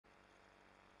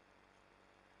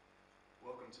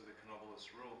welcome to the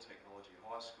Canobolas Rural Technology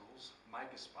High School's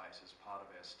Makerspace as part of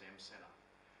our STEM Centre.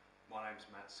 My name's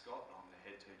Matt Scott and I'm the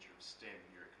head teacher of STEM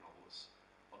here at Canobolas.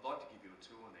 I'd like to give you a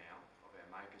tour now of our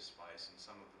Makerspace and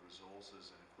some of the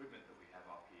resources and equipment that we have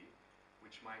up here,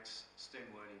 which makes STEM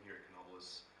learning here at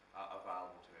Canobolas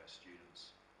available to our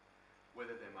students.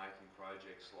 Whether they're making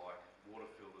projects like water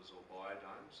filters or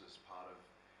biodomes as part of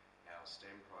our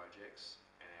STEM projects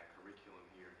and our curriculum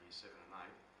here in Year 7 and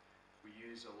 8, we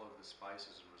use a lot of the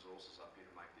spaces and resources up here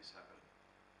to make this happen.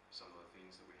 Some of the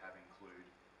things that we have include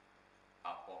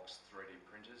Upbox 3D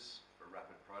printers for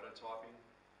rapid prototyping,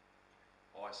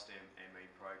 iSTEM ME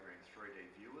program 3D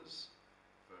viewers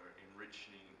for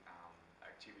enriching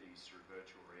activities through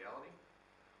virtual reality.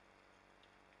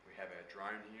 We have our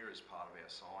drone here as part of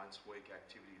our Science Week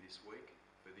activity this week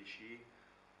for this year,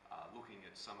 looking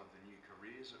at some of the new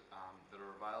careers that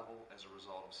are available as a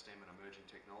result of STEM and emerging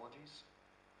technologies.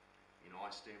 In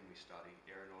iSTEM we study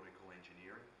aeronautical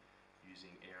engineering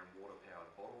using air and water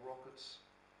powered bottle rockets.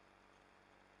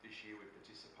 This year we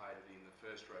participated in the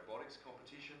first robotics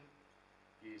competition.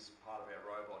 Here's part of our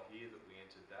robot here that we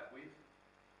entered that with.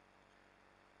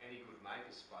 Any good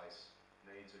makerspace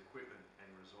needs equipment and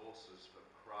resources for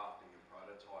crafting and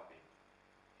prototyping.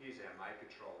 Here's our maker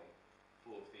trolley,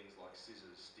 full of things like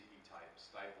scissors, sticky tape,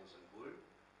 staples and glue.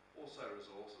 Also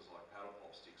resources like paddle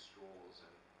pop sticks, straws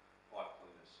and pipe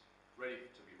cleaners, ready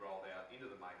to be rolled out into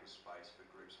the makerspace for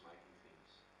groups making things.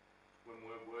 When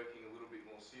we're working a little bit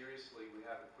more seriously, we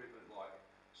have equipment like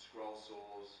scroll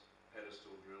saws,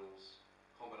 pedestal drills,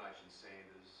 combination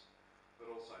sanders,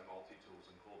 but also multi-tools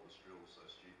and cordless drills so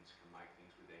students can make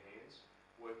things with their hands,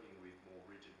 working with more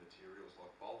rigid materials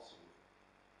like balsa wood.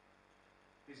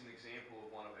 Here's an example of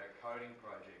one of our coding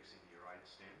projects in Year 8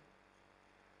 STEM.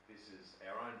 This is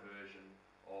our own version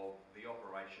of the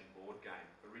Operation board game,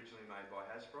 originally made by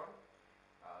Hasbro.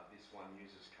 This one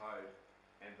uses code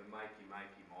and the Makey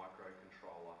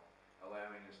microcontroller,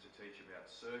 allowing us to teach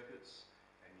about circuits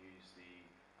and use the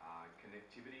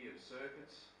connectivity of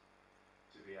circuits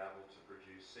to be able to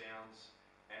produce sounds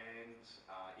and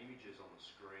images on the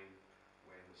screen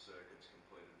when the circuit's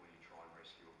completed when you try and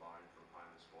rescue a bone from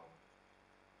Homer's body.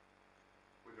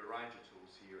 We've a range of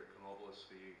tools here at Canobolas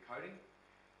for you coding,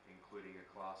 including a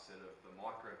class set of the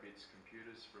microbits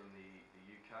computers from the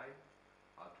UK,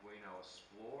 Arduino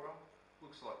Explorer,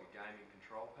 looks like a gaming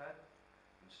control pad,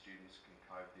 and students can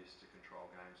code this to control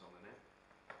games on the net.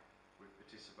 We've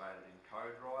participated in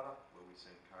Code Writer, where we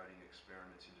send coding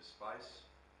experiments into space.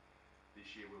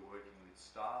 This year we're working with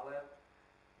StarLab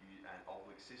and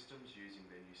Oblique Systems using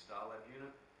their new StarLab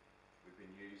unit. We've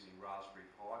been using Raspberry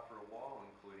Pi for a while,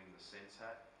 including the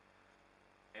SenseHat.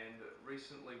 And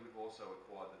recently we've also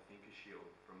acquired the Thinker Shield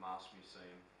from Mass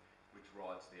Museum, which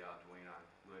rides the Arduino,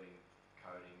 learning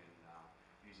coding and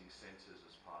using sensors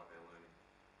as part of our learning.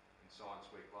 In Science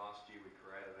Week last year we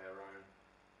created our own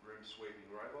room sweeping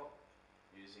robot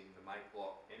using the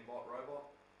MakeBlock MBot robot.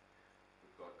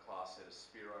 We've got a class set of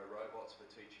Spiro robots for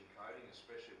teaching coding,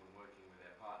 especially when working with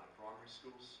our partner primary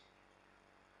schools.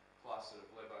 Class set of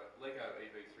Lego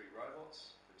EV3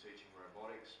 robots for teaching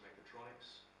robotics,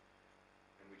 mechatronics,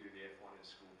 and we do the F1 in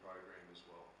School program as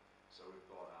well. So we've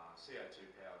got CO2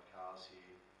 powered cars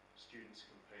here, students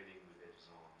competing with their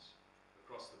designs.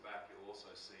 Across the back you'll also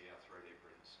see our 3D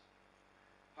printers.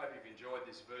 Hope you've enjoyed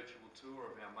this virtual tour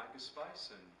of our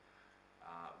Makerspace, and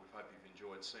we hope you've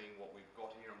enjoyed seeing what we've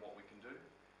got here and what we can do.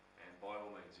 And by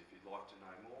all means, if you'd like to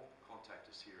know more, contact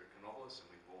us here at Canobolas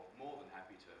and we're more than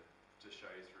happy to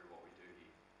show you through what we do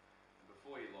here. And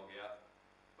before you log out,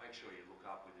 make sure you look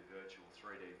up with your virtual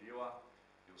 3D viewer.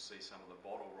 You'll see some of the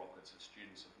bottle rockets that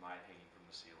students have made hanging from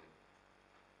the ceiling.